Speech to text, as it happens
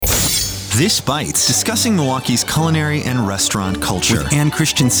This Bites, discussing Milwaukee's culinary and restaurant culture. With Ann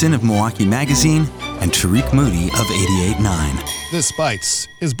Christensen of Milwaukee Magazine and Tariq Moody of 88.9. This Bites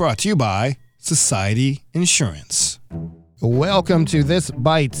is brought to you by Society Insurance. Welcome to This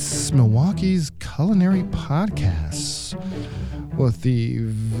Bites, Milwaukee's culinary podcast, with the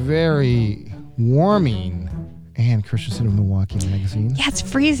very warming Ann Christensen of Milwaukee Magazine. Yeah, it's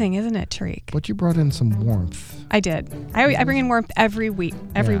freezing, isn't it, Tariq? But you brought in some warmth. I did. I bring in warmth every week.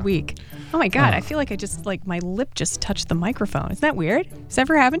 Week. Oh my God, I feel like my lip just touched the microphone. Isn't that weird? Has that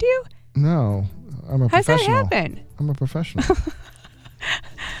ever happened to you? No, I'm a How's professional. that happen? I'm a professional.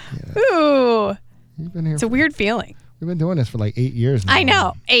 Ooh. You've been here. It's a weird feeling. We've been doing this for like 8 years now. I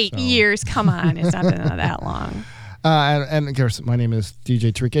know. 8 years. Come on. It's not been that long. And of course, my name is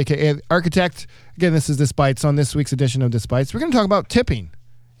DJ Tariq, a.k.a. Architect. Again, this is This Bites. On this week's edition of This Bites, we're going to talk about tipping.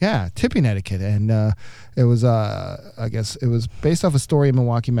 Yeah, tipping etiquette. And it was, I guess, it was based off a story in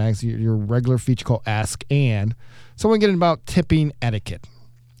Milwaukee Magazine, your regular feature called Ask Ann. So we're getting about tipping etiquette.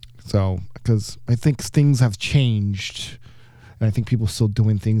 So, because I think things have changed, and I think people are still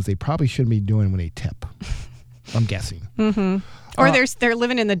doing things they probably shouldn't be doing when they tip. I'm guessing. Mm-hmm. Or they're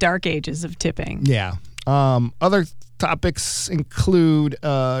living in the dark ages of tipping. Yeah. Other topics include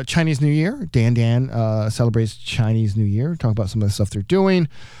Chinese New Year. Dan celebrates Chinese New Year. Talk about some of the stuff they're doing.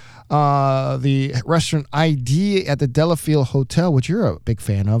 The restaurant ID at the Delafield Hotel, which you're a big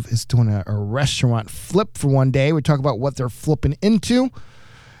fan of, is doing a restaurant flip for one day. We talk about what they're flipping into.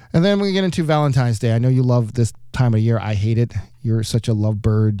 And then we get into Valentine's Day. I know you love this time of year. I hate it. You're such a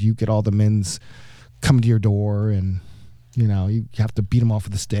lovebird. You get all the men's come to your door, and you have to beat them off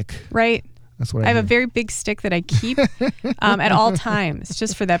with a stick. Right. That's what I have a very big stick that I keep at all times,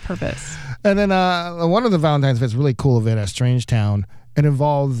 just for that purpose. And then one of the Valentine's events, really cool event at Strangetown. It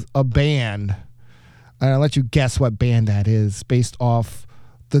involves a band. And I'll let you guess what band that is based off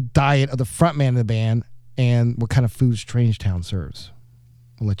the diet of the front man of the band and what kind of food Strangetown serves.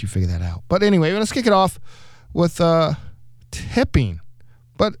 We'll let you figure that out. But anyway, let's kick it off with tipping.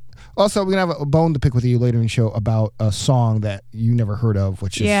 But also, we're going to have a bone to pick with you later in the show about a song that you never heard of,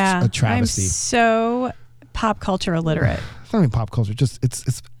 which is a travesty. I'm so pop culture illiterate. It's not even pop culture. Just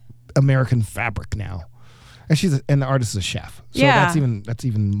it's American fabric now. And the artist is a chef. So that's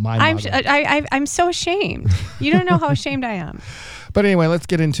even my motto. I'm so ashamed. You don't know how ashamed I am. But anyway, let's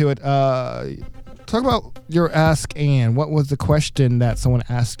get into it. Talk about your Ask Ann. What was the question that someone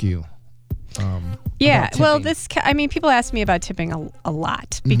asked you? Well, people ask me about tipping a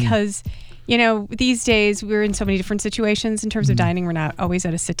lot because, these days we're in so many different situations in terms of dining. We're not always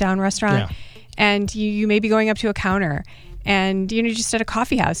at a sit-down restaurant. Yeah. And you may be going up to a counter and, you're just at a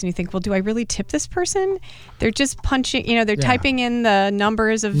coffee house and you think, well, do I really tip this person? They're just punching, they're typing in the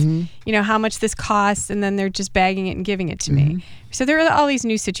numbers of, how much this costs, and then they're just bagging it and giving it to me. So there are all these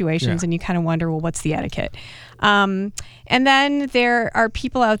new situations and you kind of wonder, well, what's the etiquette? And then there are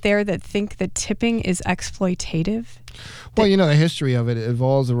people out there that think that tipping is exploitative. Well, the history of it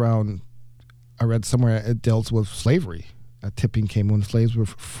evolves around, I read somewhere it deals with slavery. Tipping came when slaves were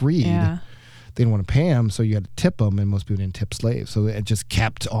freed. Yeah. They didn't want to pay them, so you had to tip them, and most people didn't tip slaves. So it just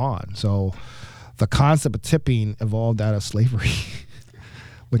kept on. So the concept of tipping evolved out of slavery,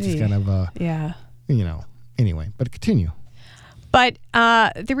 which is kind of, anyway, but continue. But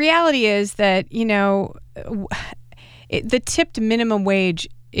the reality is that, the tipped minimum wage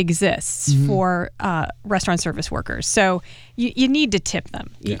exists for restaurant service workers. So you need to tip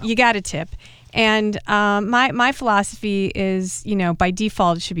them. You got to tip. And my philosophy is, by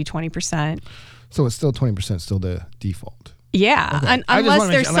default, it should be 20%. So it's still 20%, still the default. Yeah, okay. Unless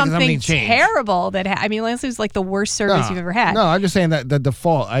there's something terrible that unless it's like the worst service you've ever had. No, I'm just saying that the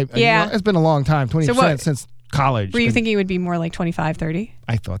default. It's been a long time, 20% since college. Were you thinking it would be more like 25, 30?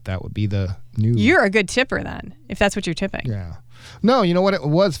 I thought that would be the new. You're a good tipper then, if that's what you're tipping. Yeah. No, you know what? It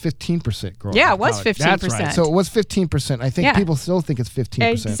was 15% growing up. Yeah, it was 15%. That's right. So it was 15%. I think people still think it's 15%.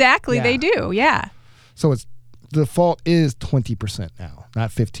 Exactly, they do. Yeah. So the default is 20% now, not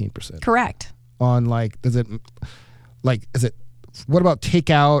 15%. Correct. On is it? What about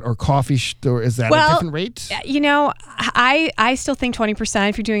takeout or coffee store? Is that a different rate? I still think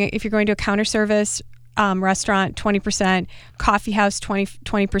 20%. If you're going to a counter service restaurant, 20%. Coffee house,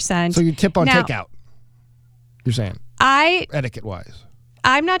 20%. So you tip on takeout. You're saying etiquette wise.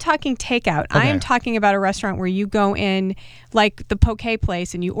 I'm not talking takeout. Okay. I am talking about a restaurant where you go in, like the poke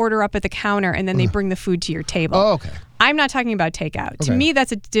place, and you order up at the counter, and then they bring the food to your table. Oh, okay. I'm not talking about takeout. Okay. To me,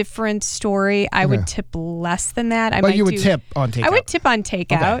 that's a different story. I would tip less than that. But you would tip on takeout. I would tip on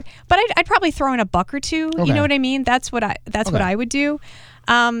takeout, but I'd probably throw in a buck or two. Okay. You know what I mean? That's what I would do.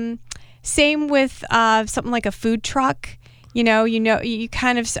 Same with something like a food truck. you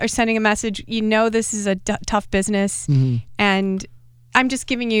kind of are sending a message. This is a tough business, and I'm just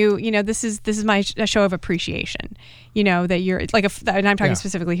giving you, this is a show of appreciation. That you're like and I'm talking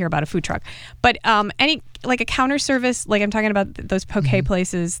specifically here about a food truck, but any like a counter service, like I'm talking about those poke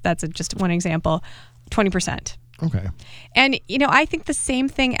places. That's just one example. 20%. Okay. And I think the same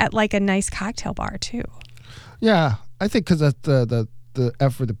thing at like a nice cocktail bar too. Yeah, I think because that's the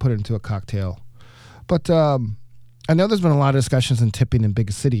effort to put into a cocktail, but I know there's been a lot of discussions in tipping in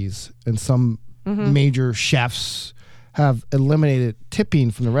big cities, and some major chefs have eliminated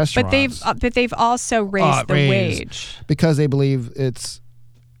tipping from the restaurants. But they've also raised the wage because they believe it's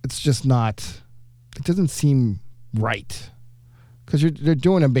just not. It doesn't seem right because they're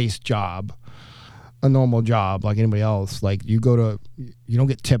doing a base job, a normal job like anybody else. Like you don't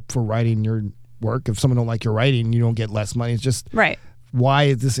get tipped for writing your work. If someone don't like your writing, you don't get less money. It's just right. Why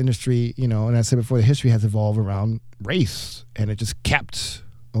is this industry? And I said before, the history has evolved around race, and it just kept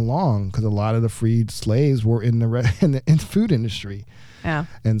along because a lot of the freed slaves were in the food industry. Yeah.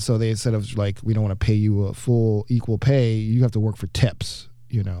 And so they said of like, we don't want to pay you a full equal pay. You have to work for tips,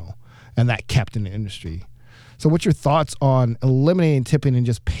 and that kept in the industry. So what's your thoughts on eliminating tipping and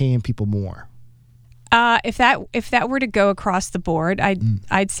just paying people more? If that were to go across the board,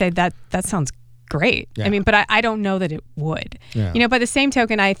 I'd say that sounds great. Yeah. I mean, but I don't know that it would. Yeah. By the same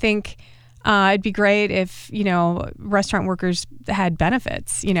token, I think it'd be great if, restaurant workers had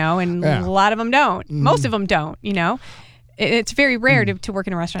benefits, and a lot of them don't. Most of them don't, It's very rare to work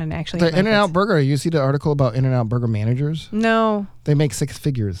in a restaurant and actually have the In-N-Out Burger, you see the article about In-N-Out Burger managers? No. They make 6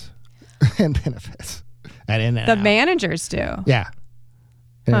 figures in benefits at In-N-Out. The managers do? Yeah.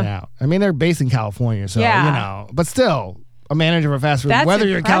 In-N-Out. I mean, they're based in California, so, but still, a manager of a fast food, whether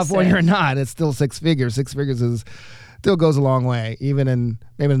you're in California or not, it's still 6 figures. 6 figures still goes a long way, even in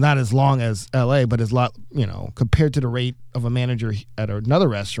maybe not as long as LA, but it's a lot, compared to the rate of a manager at another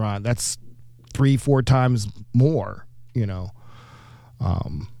restaurant, that's 3-4 times more,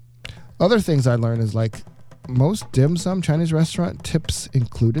 Other things I learned is like most dim sum Chinese restaurant tips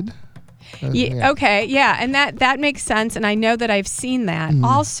included. Okay, yeah, and that makes sense, and I know that I've seen that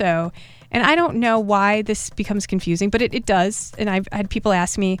also. And I don't know why this becomes confusing, but it does. And I've had people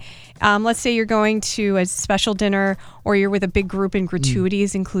ask me, let's say you're going to a special dinner or you're with a big group and gratuity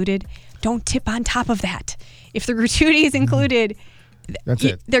is included. Don't tip on top of that. If the gratuity is included, that's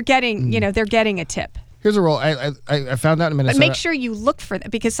it. They're getting, they're getting a tip. Here's a rule. I found out in Minnesota. But make sure you look for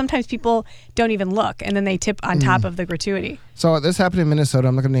that because sometimes people don't even look and then they tip on top of the gratuity. So this happened in Minnesota.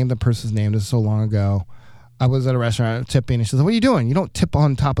 I'm not going to name the person's name. This is so long ago. I was at a restaurant tipping, and she says, "What are you doing? You don't tip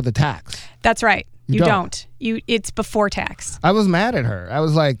on top of the tax." That's right. You don't. It's before tax. I was mad at her. I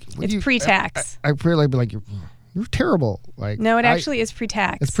was like, "It's pre-tax." I really be like, "You're terrible." Like, no, it actually is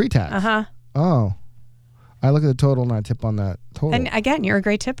pre-tax. It's pre-tax. Uh-huh. Oh, I look at the total and I tip on that total. And again, you're a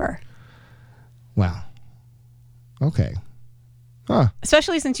great tipper. Wow. Okay. Huh.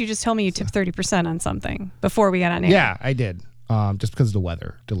 Especially since you just told me you tipped 30% on something before we got on air. Yeah, I did. Just because of the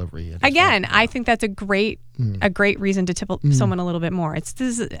weather delivery. Again, I think that's a great reason to tip someone a little bit more. This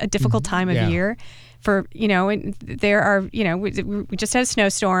is a difficult time of year for, and there are, we just had a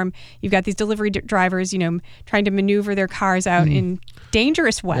snowstorm. You've got these delivery drivers, trying to maneuver their cars out in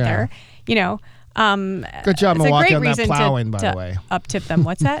dangerous weather, Good job, Milwaukee, on that plowing, by the way. Up tip them.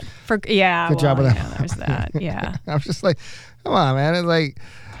 What's that? Good job with that. There's that. Yeah. I was just like, come on, man. It's like,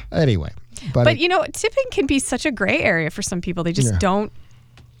 anyway. But tipping can be such a gray area for some people. They just don't,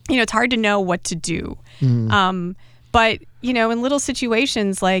 it's hard to know what to do. But, in little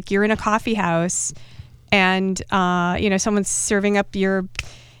situations, like you're in a coffee house and, someone's serving up your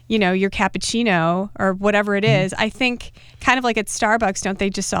cappuccino or whatever it is, I think kind of like at Starbucks, don't they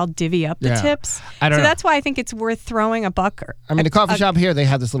just all divvy up the tips? I don't know. That's why I think it's worth throwing a buck. The coffee shop here, they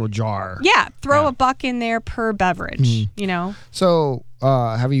have this little jar. Yeah, throw a buck in there per beverage, So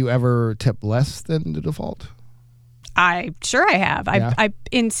have you ever tipped less than the default? I have. Yeah. I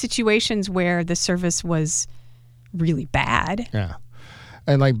in situations where the service was really bad. Yeah.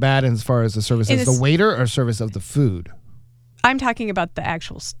 And like bad as far as the service as the waiter or service of the food? I'm talking about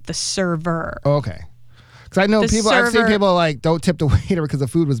the server. Oh, okay. Because I know I've seen people like don't tip the waiter because the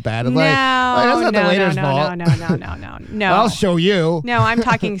food was bad. It's that's not the waiter's fault. No. Well, I'll show you. No, I'm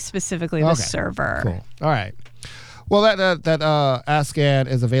talking specifically the server. Cool. All right. Well, that Ask Ann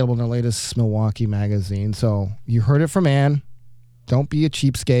is available in the latest Milwaukee magazine. So you heard it from Ann. Don't be a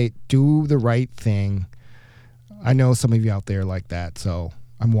cheapskate. Do the right thing. I know some of you out there like that, so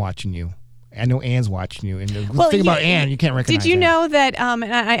I'm watching you. I know Anne's watching you, and the thing about Anne, you can't recognize. Did you Anne. know that? And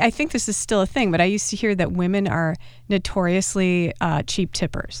I think this is still a thing, but I used to hear that women are notoriously cheap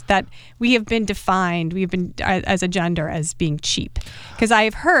tippers. That we have been defined, as a gender as being cheap. Because I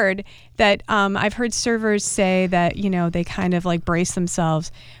have heard that I've heard servers say that they kind of like brace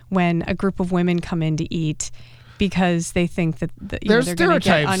themselves when a group of women come in to eat, because they think that they're going to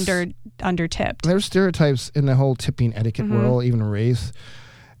get under tipped. There's stereotypes in the whole tipping etiquette world, even race.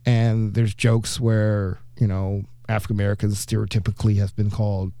 And there's jokes where, African Americans stereotypically have been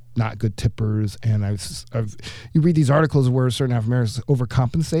called not good tippers. And you read these articles where certain African Americans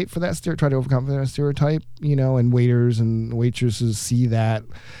overcompensate for that try to overcompensate that stereotype, and waiters and waitresses see that.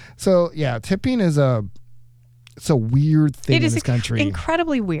 So, yeah, tipping is it's a weird thing in this country.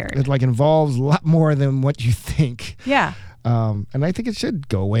 Incredibly weird. It involves a lot more than what you think. Yeah. And I think it should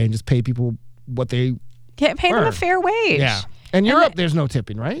go away and just pay people what they pay them a fair wage. Yeah. In Europe, there's no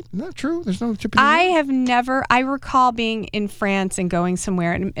tipping, right? Isn't that true? There's no tipping. I recall being in France and going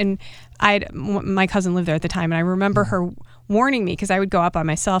somewhere, and my cousin lived there at the time, and I remember her warning me, because I would go out by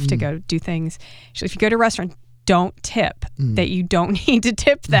myself to go do things. She said, if you go to a restaurant, don't tip, that you don't need to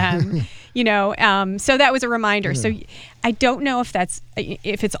tip them, so that was a reminder. So I don't know if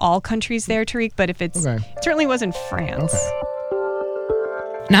it's all countries there, Tariq, but if it certainly was in France.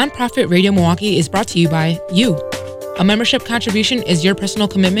 Okay. Nonprofit Radio Milwaukee is brought to you by you. A membership contribution is your personal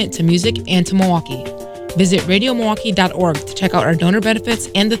commitment to music and to Milwaukee. Visit radiomilwaukee.org to check out our donor benefits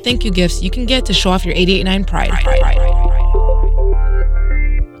and the thank you gifts you can get to show off your 88.9 pride.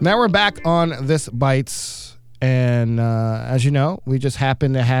 Now we're back on This Bites, and as you know, we just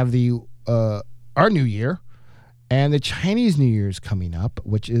happen to have our New Year, and the Chinese New Year is coming up,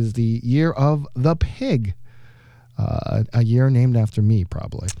 which is the year of the pig. A year named after me,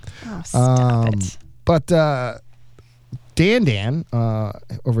 probably. Oh, stop it. But Dan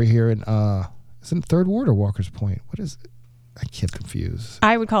over here in is it Third Ward or Walker's Point? What is it? I get confused.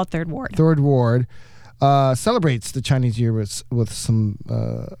 I would call it Third Ward. Third Ward celebrates the Chinese Year with some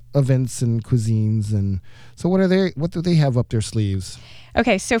events and cuisines, and so what do they have up their sleeves?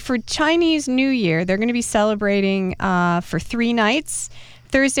 Okay, so for Chinese New Year, they're going to be celebrating for 3 nights.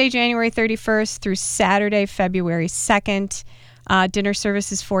 Thursday, January 31st through Saturday, February 2nd. Dinner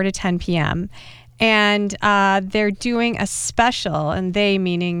service is 4 to 10 p.m. And they're doing a special, and they,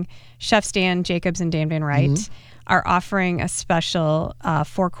 meaning Chefs Dan Jacobs and Dan Van Wright, are offering a special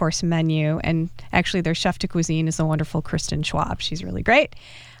 4-course menu. And actually, their chef de cuisine is the wonderful Kristen Schwab. She's really great.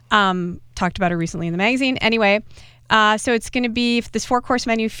 Talked about her recently in the magazine. Anyway, so it's going to be this 4-course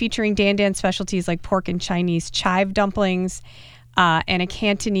menu featuring Dan specialties like pork and Chinese chive dumplings and a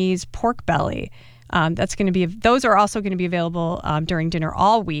Cantonese pork belly. Those are also going to be available during dinner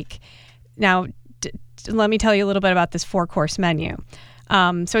all week. Now, let me tell you a little bit about this 4-course menu.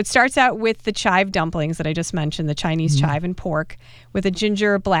 So it starts out with the chive dumplings that I just mentioned, the Chinese chive and pork, with a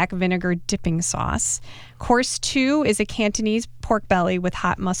ginger black vinegar dipping sauce. Course 2 is a Cantonese pork belly with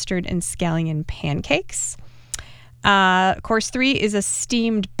hot mustard and scallion pancakes. Course 3 is a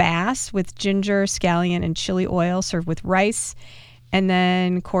steamed bass with ginger, scallion, and chili oil served with rice. And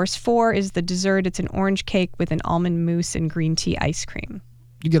then course 4 is the dessert. It's an orange cake with an almond mousse and green tea ice cream.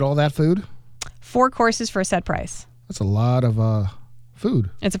 You get all that food? 4 courses for a set price. That's a lot of food.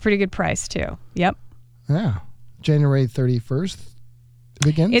 It's a pretty good price, too. Yep. Yeah. January 31st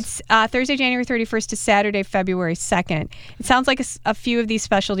begins? It's Thursday, January 31st to Saturday, February 2nd. It sounds like a few of these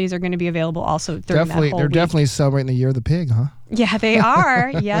specialties are going to be available also during that whole week. They're definitely celebrating the year of the pig, huh? Yeah, they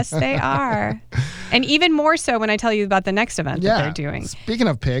are. Yes, they are. And even more so when I tell you about the next event that they're doing. Speaking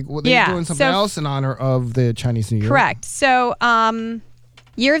of pig, they're doing something else in honor of the Chinese New Year. Correct. So,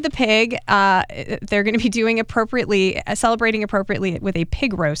 Year of the Pig, they're going to be doing celebrating appropriately with a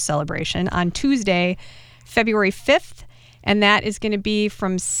pig roast celebration on Tuesday, February 5th. And that is going to be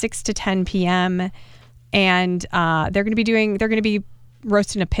from 6 to 10 p.m. And they're going to be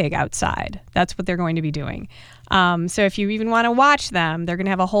roasting a pig outside. That's what they're going to be doing. So if you even want to watch them, they're going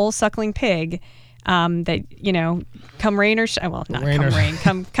to have a whole suckling pig that, come rain or shine. Well, not come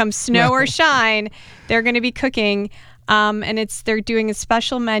rain, come snow or shine, they're going to be cooking. And they're doing a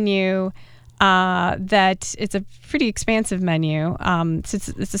special menu that it's a pretty expansive menu. So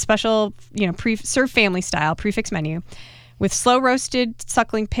it's a special, served family style prefix menu with slow roasted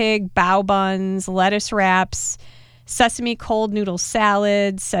suckling pig, bao buns, lettuce wraps, sesame cold noodle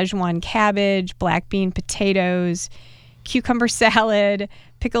salad, Szechuan cabbage, black bean potatoes, cucumber salad,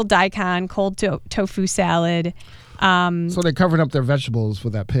 pickled daikon, cold tofu salad. So they covered up their vegetables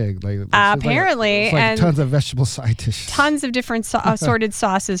with that pig. Apparently. And tons of vegetable side dishes. Tons of different assorted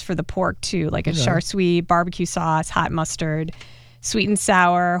sauces for the pork, too, like a char siu, barbecue sauce, hot mustard, sweet and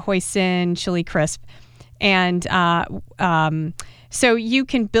sour, hoisin, chili crisp. And so you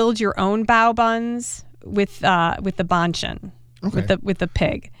can build your own bao buns with the banchan, with the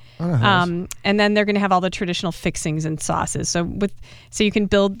pig. And then they're going to have all the traditional fixings and sauces. So you can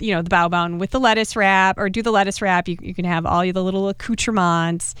build, the bao bun with the lettuce wrap, or do the lettuce wrap. You can have all the little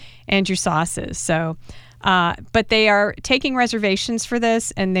accoutrements and your sauces. So, but they are taking reservations for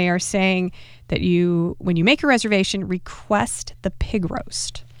this, and they are saying that when you make a reservation, request the pig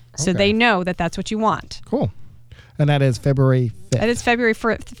roast. So they know that that's what you want. Cool. And that is February 5th. That is February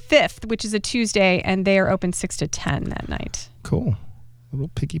 5th, which is a Tuesday, and they are open 6 to 10 that night. Cool. A little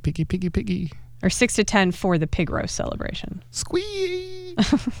piggy. Or 6 to 10 for the pig roast celebration. Squee.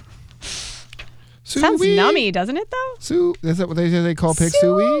 Sounds nummy, doesn't it, though? Is that what they call pig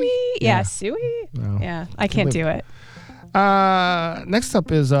suey? Yeah, suey. No. Yeah, I can't do it. Next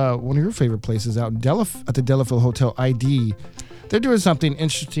up is one of your favorite places out at the Delafield Hotel ID. They're doing something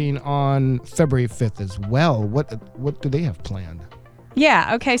interesting on February 5th as well. What do they have planned?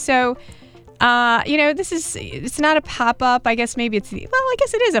 Yeah, okay, so... it's not a pop-up. I guess maybe I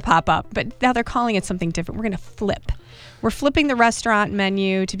guess it is a pop-up, but now they're calling it something different. We're going to flip. We're flipping the restaurant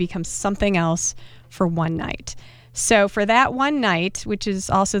menu to become something else for one night. So for that one night, which is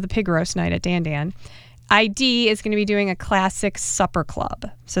also the pig roast night at Dan Dan, ID is going to be doing a classic supper club.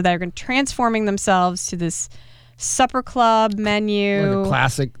 So they're going to transforming themselves to this supper club menu. Like a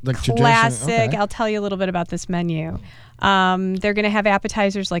classic, tradition. Classic. Okay. I'll tell you a little bit about this menu. They're going to have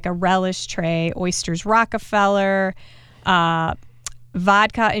appetizers like a relish tray, oysters Rockefeller, vodka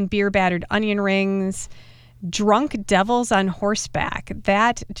and beer battered onion rings, drunk devils on horseback.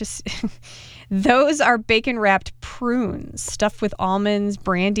 That just, those are bacon wrapped prunes stuffed with almonds,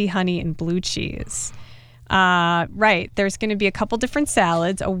 brandy, honey, and blue cheese. Right. There's going to be a couple different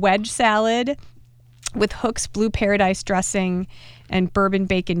salads, a wedge salad with Hook's Blue Paradise dressing and bourbon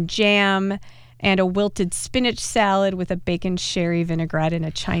bacon jam, and a wilted spinach salad with a bacon sherry vinaigrette and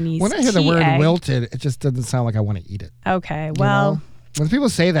a Chinese When I hear the word egg. wilted, it just doesn't sound like I want to eat it. Okay, well. When people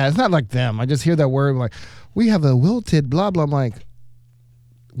say that, it's not like them. I just hear that word like, we have a wilted blah, blah. I'm like,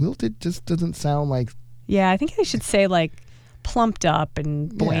 wilted just doesn't sound like. Yeah, I think they should say like plumped up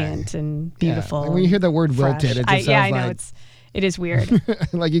and buoyant and beautiful. Yeah. Like when you hear the word wilted, it just sounds I know, like. it is weird.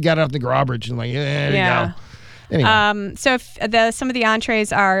 Like you got it off the garbage and like, there you go. Anyway. So some of the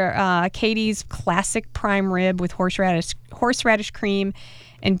entrees are Katie's classic prime rib with horseradish cream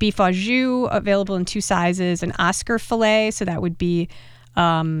and beef au jus, available in 2 sizes, an Oscar filet, so that would be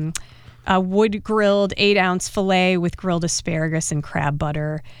a wood-grilled 8-ounce filet with grilled asparagus and crab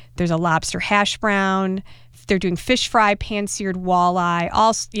butter. There's a lobster hash brown. They're doing fish fry, pan-seared walleye,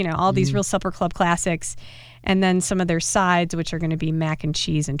 all these real supper club classics. And then some of their sides, which are going to be mac and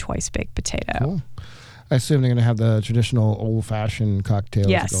cheese and twice-baked potato. Cool. I assume they're going to have the traditional old-fashioned cocktails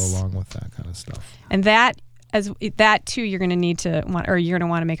to go along with that kind of stuff. And that too, you're going to want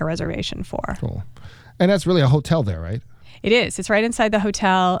to make a reservation for. Cool. And that's really a hotel there, right? It is. It's right inside the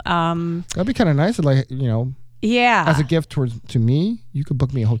hotel. That'd be kind of nice, Yeah. As a gift to me, you could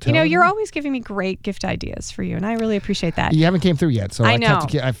book me a hotel. You're always giving me great gift ideas for you, and I really appreciate that. You haven't came through yet, so I know.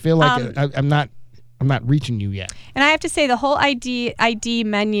 I feel like I'm not reaching you yet. And I have to say, the whole ID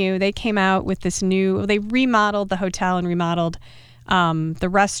menu, they came out with this they remodeled the hotel and remodeled the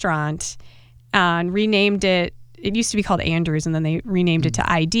restaurant and renamed it. It used to be called Andrews, and then they renamed it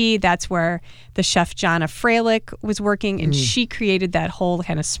to ID. That's where the chef Jonna Freilich was working, and she created that whole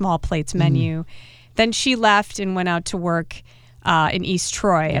kind of small plates menu. Then she left and went out to work in East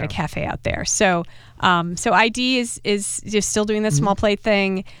Troy at a cafe out there. So ID is just still doing the small plate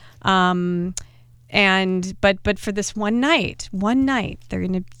thing. But for this one night, they're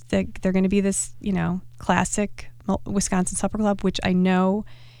gonna be this classic Wisconsin supper club, which I know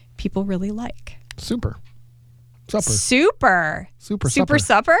people really like. Super supper.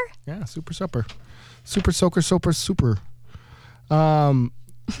 Yeah, super supper. Super soaker, super.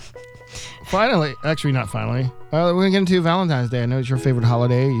 Finally, actually not finally. We're gonna get into Valentine's Day. I know it's your favorite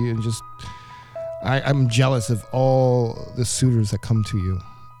holiday. I'm jealous of all the suitors that come to you,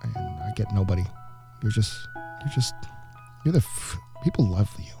 and I get nobody. People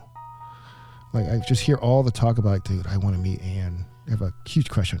love you. Like I just hear all the talk about, dude, I want to meet Anne. I have a huge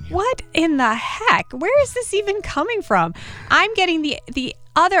crush on you. What in the heck? Where is this even coming from? I'm getting the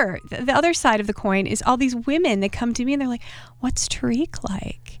other side of the coin is all these women that come to me and they're like, "What's Tariq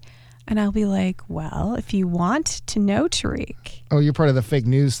like?" And I'll be like, "Well, if you want to know Tariq." Oh, you're part of the fake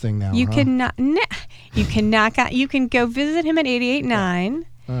news thing now. You can go visit him at 88.9.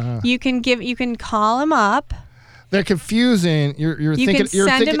 You can call him up. They're confusing. You're you thinking. Can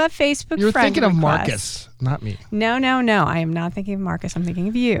send him a Facebook You're friend thinking of request. Marcus, not me. No. I am not thinking of Marcus. I'm thinking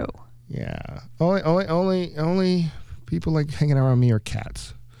of you. Yeah. Only people like hanging around me are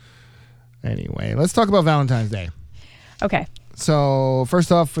cats. Anyway, let's talk about Valentine's Day. Okay. So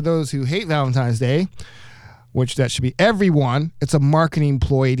first off, for those who hate Valentine's Day, which that should be everyone, it's a marketing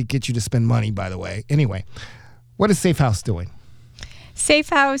ploy to get you to spend money, by the way. Anyway, what is Safe House doing? Safe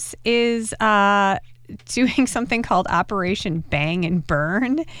House is doing something called Operation Bang and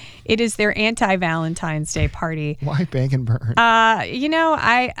Burn. It is their anti-Valentine's Day party. Why Bang and Burn?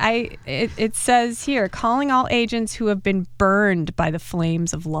 It says here, calling all agents who have been burned by the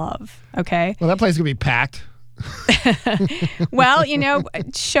flames of love. Okay. Well, that place is gonna be packed. Well,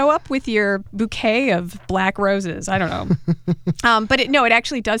 show up with your bouquet of black roses. I don't know. But it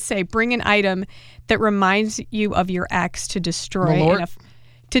actually does say bring an item that reminds you of your ex to destroy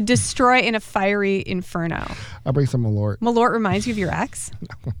in a fiery inferno. I'll bring some Malort. Malort reminds you of your ex?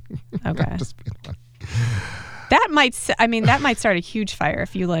 No. Okay. Just being funny. That might start a huge fire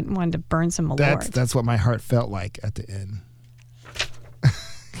if you wanted to burn some Malort. That's what my heart felt like at the end.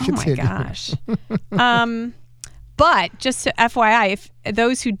 Oh my gosh. But just to FYI, if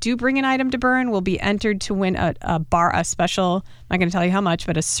those who do bring an item to burn will be entered to win a special, I'm not going to tell you how much,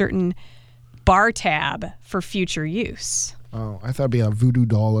 but a certain bar tab for future use. Oh, I thought it'd be a voodoo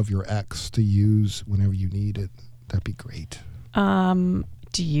doll of your ex to use whenever you need it. That'd be great. Do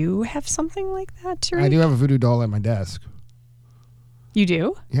you have something like that, Tariq? I do have a voodoo doll at my desk. You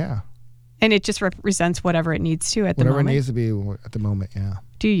do? Yeah. And it just represents whatever it needs to at the moment? Whatever it needs to be at the moment, yeah.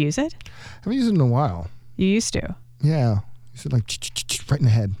 Do you use it? I haven't used it in a while. You used to? Yeah. Used it like right in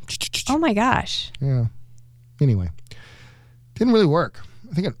the head. Oh my gosh. Yeah. Anyway. Didn't really work.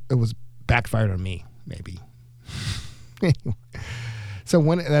 I think it was backfired on me, maybe. Anyway. So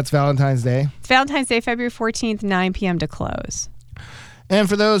that's Valentine's Day? It's Valentine's Day, February 14th, 9 p.m. to close. And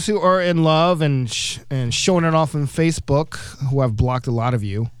for those who are in love and showing it off on Facebook, who I've blocked a lot of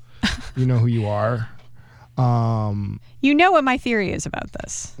you, you know who you are. You know what my theory is about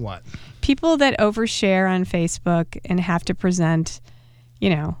this. What? People that overshare on Facebook and have to present,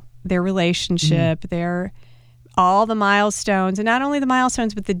 their relationship, their all the milestones, and not only the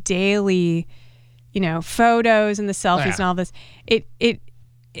milestones, but the daily, photos and the selfies and all this.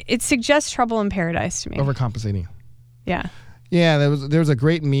 It suggests trouble in paradise to me. Overcompensating. Yeah. Yeah, there was a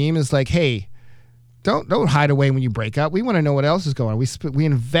great meme. It's like, hey, don't hide away when you break up. We want to know what else is going on. We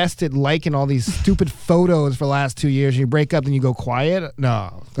invested liking all these stupid photos for the last 2 years, and you break up and you go quiet.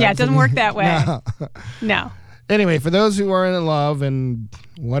 No. Yeah, it doesn't work that way. No. Anyway, for those who are in love and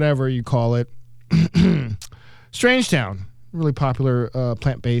whatever you call it, Strangetown, really popular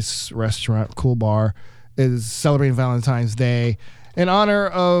plant-based restaurant, cool bar, is celebrating Valentine's Day in honor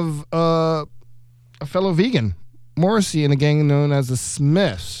of a fellow vegan, Morrissey, and a gang known as the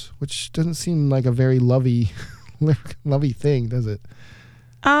Smiths, which doesn't seem like a very lovey thing, does it?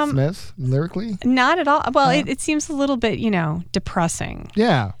 Smiths, lyrically? Not at all. Well, it seems a little bit, depressing.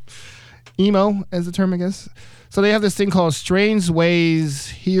 Yeah. Emo, as the term, I guess. So they have this thing called Strange Ways,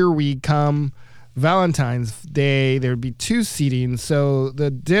 Here We Come, Valentine's Day. There would be 2 seatings. So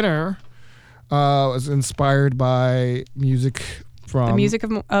the dinner was inspired by music from... The music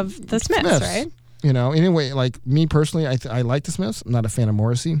of the Smiths, right? Anyway, like me personally, I like the Smiths. I'm not a fan of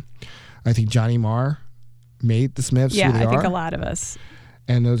Morrissey. I think Johnny Marr made the Smiths who they I think are. a lot of us.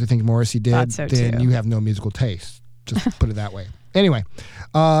 And those who think Morrissey did, thought so then too. you have no musical taste. Just put it that way. Anyway.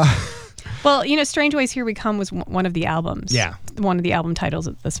 Well, Strange Ways Here We Come was one of the albums. Yeah. One of the album titles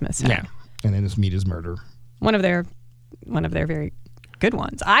that the Smiths had. Yeah. And then it's Meat is Murder. One of their very good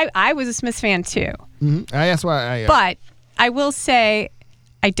ones. I was a Smiths fan too. Mm-hmm. That's why But I will say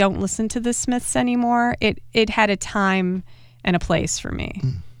I don't listen to the Smiths anymore. It had a time and a place for me.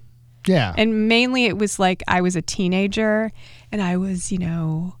 Yeah. And mainly it was like I was a teenager and I was,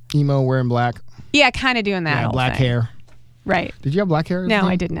 emo, wearing black. Yeah, kind of doing that. Yeah, whole black thing. hair. Right. Did you have black hair? No,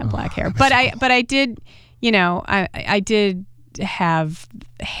 I didn't have black hair. But I did, I did have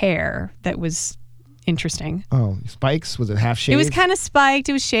hair that was interesting. Oh, spikes? Was it half shaved? It was kind of spiked.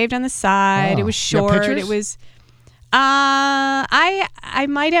 It was shaved on the side. It was short. Pictures? It was I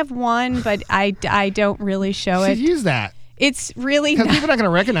might have one, but I don't really show You it. should use that. It's really Because not. people are not going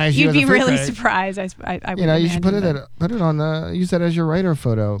to recognize you. You'd as be a freak, really right? surprised. I would you should put imagine, put it on use that as your writer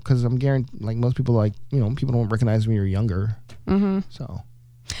photo, because I'm guaranteed, like most people, people don't recognize when you're younger. Mm-hmm. So.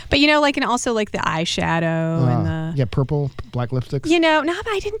 But and also like the eyeshadow and the purple, black lipsticks. no, but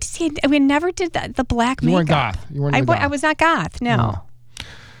I didn't see. We never did the black You makeup. weren't goth. You weren't I was not goth. No.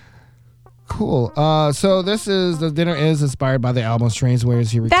 Cool. So the dinner is inspired by the album Strange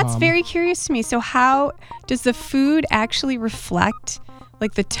Ways Here We Come. That's very curious to me. So how does the food actually reflect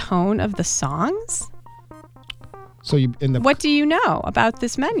like the tone of the songs? So what do you know about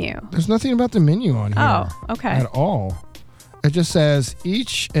this menu? There's nothing about the menu on here. Oh, okay. At all. It just says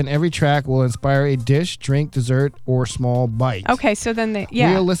each and every track will inspire a dish, drink, dessert, or small bite. Okay, so then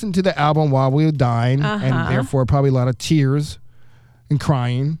we'll listen to the album while we dine, and therefore probably a lot of tears and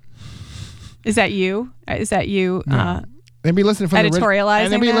crying. Is that you? Yeah. They'll be listening from editorializing,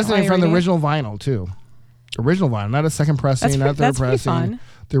 and they'll be listening from the original vinyl too. Original vinyl, not a second pressing, not third pressing. Fun.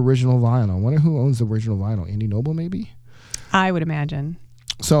 The original vinyl. I wonder who owns the original vinyl. Andy Noble, maybe. I would imagine.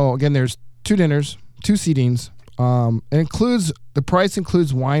 So again, there's 2 dinners, 2 seatings. The price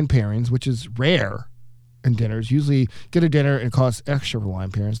includes wine pairings, which is rare in dinners. Usually, get a dinner and it costs extra for wine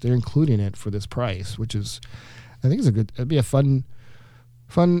pairings. They're including it for this price, which is, I think, it'd be a fun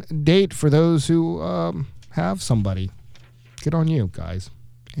date for those who have somebody. Good on you, guys.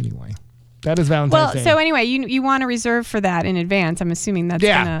 Anyway, that is Valentine's Day. So anyway, you want to reserve for that in advance. I'm assuming that's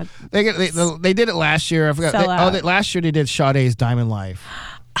gonna. They did it last year. I forgot. Last year they did Sade's Diamond Life.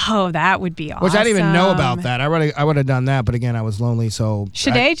 Oh, that would be awesome. Which I didn't even know about that. I would have done that, but again, I was lonely, so...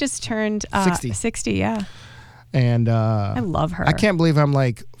 Sade just turned 60, yeah. And I love her. I can't believe I'm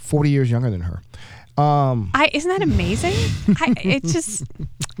like 40 years younger than her. Isn't that amazing? It's just,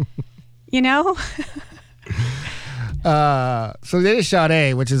 So they did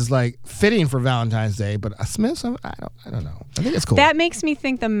Sade, which is like fitting for Valentine's Day, but Smith's, I don't know. I think it's cool. That makes me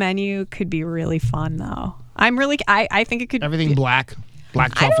think the menu could be really fun, though. I think it could... Everything black.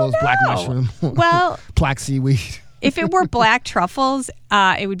 Black truffles, black mushroom. Well, black seaweed. If it were black truffles,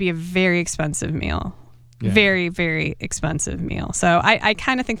 it would be a very expensive meal. Yeah. Very, very expensive meal. So I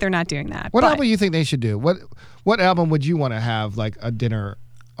kind of think they're not doing that. What album do you think they should do? What album would you want to have like a dinner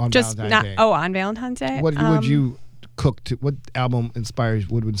on Valentine's Day? Oh, on Valentine's Day? What would you cook to? What album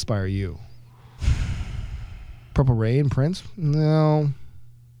would inspire you? Purple Rain, Prince? No.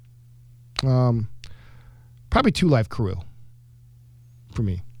 Probably Two Live Crew. For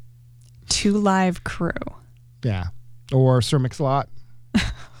me. 2 Live Crew. Yeah. Or Sir Mix-a-Lot.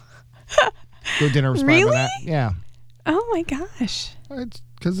 Go dinner inspired really? by that. Yeah. Oh my gosh.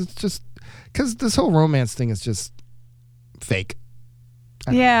 Because this whole romance thing is just fake.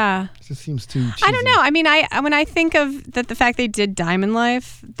 Yeah. It just seems too cheesy. I don't know. I mean, when I think of the fact they did Diamond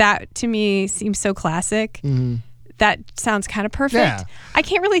Life, that to me seems so classic. Mm-hmm. That sounds kind of perfect. Yeah. I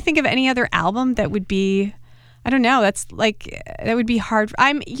can't really think of any other album that would be... I don't know. That would be hard.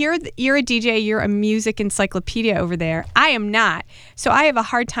 You're a DJ. You're a music encyclopedia over there. I am not. So I have a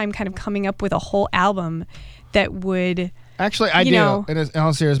hard time kind of coming up with a whole album that would. Actually, I do. In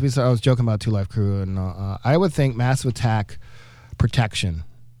all seriousness, I was joking about Two Live Crew, and I would think Massive Attack, Protection,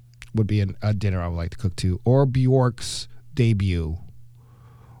 would be a dinner I would like to cook to, or Bjork's Debut,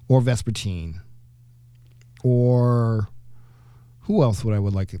 or Vespertine, or who else would I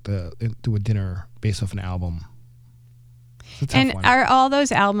like to do a dinner based off an album? And are all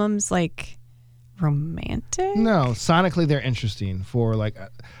those albums like romantic? No, sonically they're interesting. For like,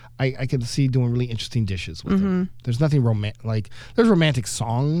 I could see doing really interesting dishes with them. There's nothing romantic. There's romantic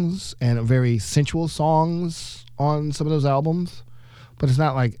songs and very sensual songs on some of those albums, but it's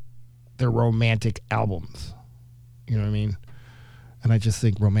not like they're romantic albums. You know what I mean? And I just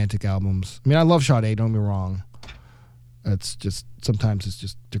think romantic albums. I mean, I love Sade. Don't get me wrong. It's just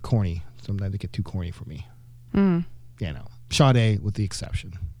sometimes they're corny. Sometimes they get too corny for me. Sade with the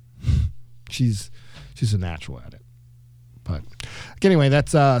exception. She's a natural at it. But anyway,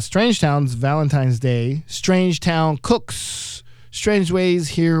 that's Strangetown's Valentine's Day. Strangetown cooks. Strange Ways,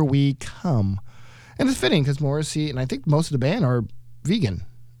 Here We Come. And it's fitting because Morrissey and I think most of the band are vegan,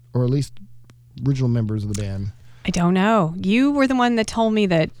 or at least original members of the band. I don't know. You were the one that told me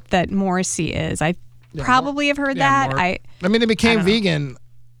that Morrissey is. I probably have heard that. I mean, they became vegan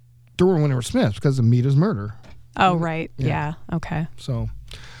during when they were Smiths because of Mita's murder. Oh, right. Yeah. Okay. So,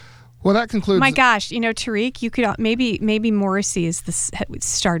 well, that concludes. My gosh, Tariq, you could maybe Morrissey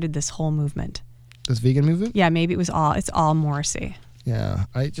started this whole movement. This vegan movement? Yeah, maybe it's all Morrissey. Yeah,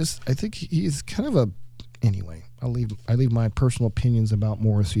 I think he's kind of anyway. I leave my personal opinions about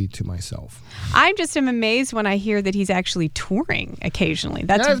Morrissey to myself. I just am amazed when I hear that he's actually touring occasionally.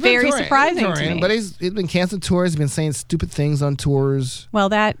 That's very surprising to me. But he's been canceling tours. He's been saying stupid things on tours. Well,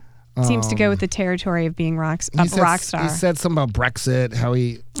 that seems to go with the territory of being a rock star. He said something about Brexit. How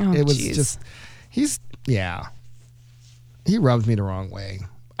he rubs me the wrong way.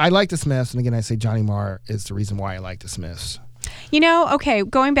 I like the Smiths, and again, I say Johnny Marr is the reason why I like the Smiths. Okay,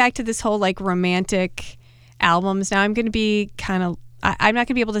 going back to this whole romantic albums. Now I'm going to be kind of I'm not going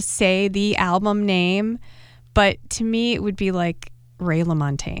to be able to say the album name, but to me it would be like Ray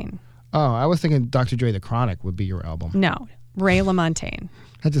LaMontagne. Oh, I was thinking Dr. Dre The Chronic would be your album. No, Ray LaMontagne.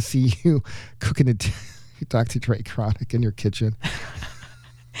 I just see you cooking a Dr. Dre Chronic in your kitchen.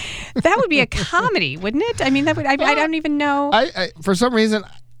 That would be a comedy, wouldn't it? I mean, that would. I don't even know. I for some reason,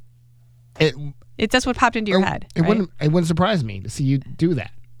 that's what popped into your head. It wouldn't surprise me to see you do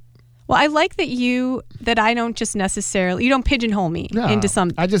that. Well, I like that I don't just necessarily, you don't pigeonhole me into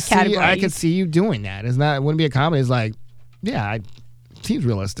some category. I could see you doing that. It wouldn't be a comedy. It's like, yeah, it seems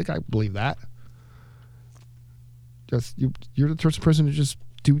realistic. I believe that. Just you're the first person to just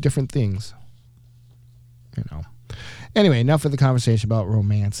do different things. You know. Anyway, enough of the conversation about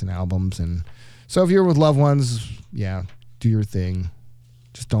romance and albums. And so if you're with loved ones, yeah, do your thing.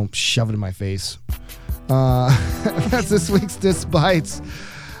 Just don't shove it in my face. That's this week's This Bites.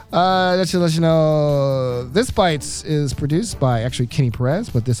 That should let you know This Bites is produced by Kenny Perez,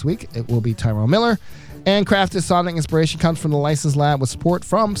 but this week it will be Tyrone Miller. And Crafted Sonic Inspiration comes from the License Lab with support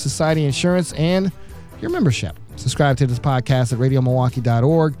from Society Insurance and your membership. Subscribe to this podcast at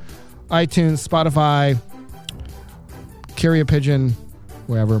radiomilwaukee.org, iTunes, Spotify, Carrier Pigeon,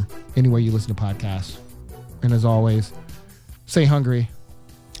 wherever, anywhere you listen to podcasts. And as always, stay hungry.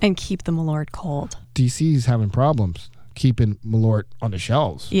 And keep the Malort cold. DC's having problems keeping Malort on the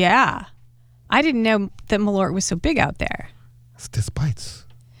shelves. Yeah. I didn't know that Malort was so big out there. It's This Bites.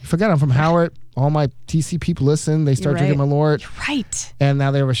 You forget I'm from Howard. All my DC people listen. They start drinking Malort. You're right. And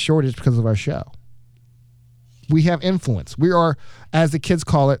now they have a shortage because of our show. We have influence. We are, as the kids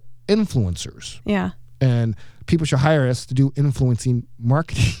call it, influencers. Yeah. And people should hire us to do influencing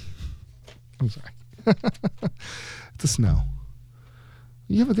marketing. I'm sorry. It's the snow.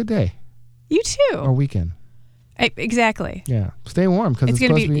 You have a good day. You too. Or weekend. Exactly. Yeah. Stay warm because it's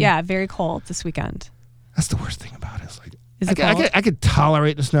going to be very cold this weekend. That's the worst thing about it. It's like, is it cold? I could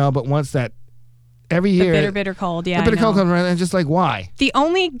tolerate the snow, but once that every year. The bitter cold. Yeah. The bitter cold comes around and just like, why? The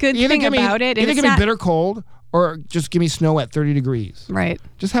only good thing about it is either give me bitter cold or just give me snow at 30 degrees. Right.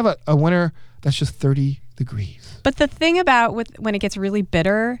 Just have a winter that's just 30 degrees. But the thing about when it gets really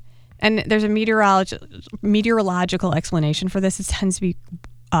bitter, and there's a meteorological explanation for this, it tends to be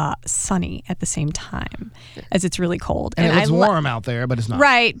sunny at the same time as it's really cold. And it's warm out there, but it's not.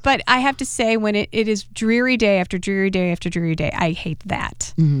 Right. But I have to say, when it is dreary day after dreary day after dreary day, I hate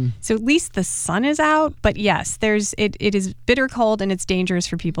that. Mm-hmm. So at least the sun is out. But yes, it is bitter cold and it's dangerous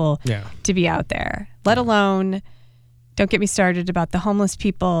for people to be out there. Let alone, don't get me started about the homeless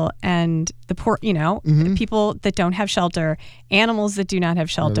people and the poor, people that don't have shelter, animals that do not have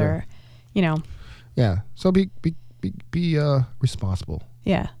shelter, Yeah. So be responsible.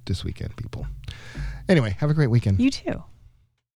 Yeah. This weekend, people. Anyway, have a great weekend. You too.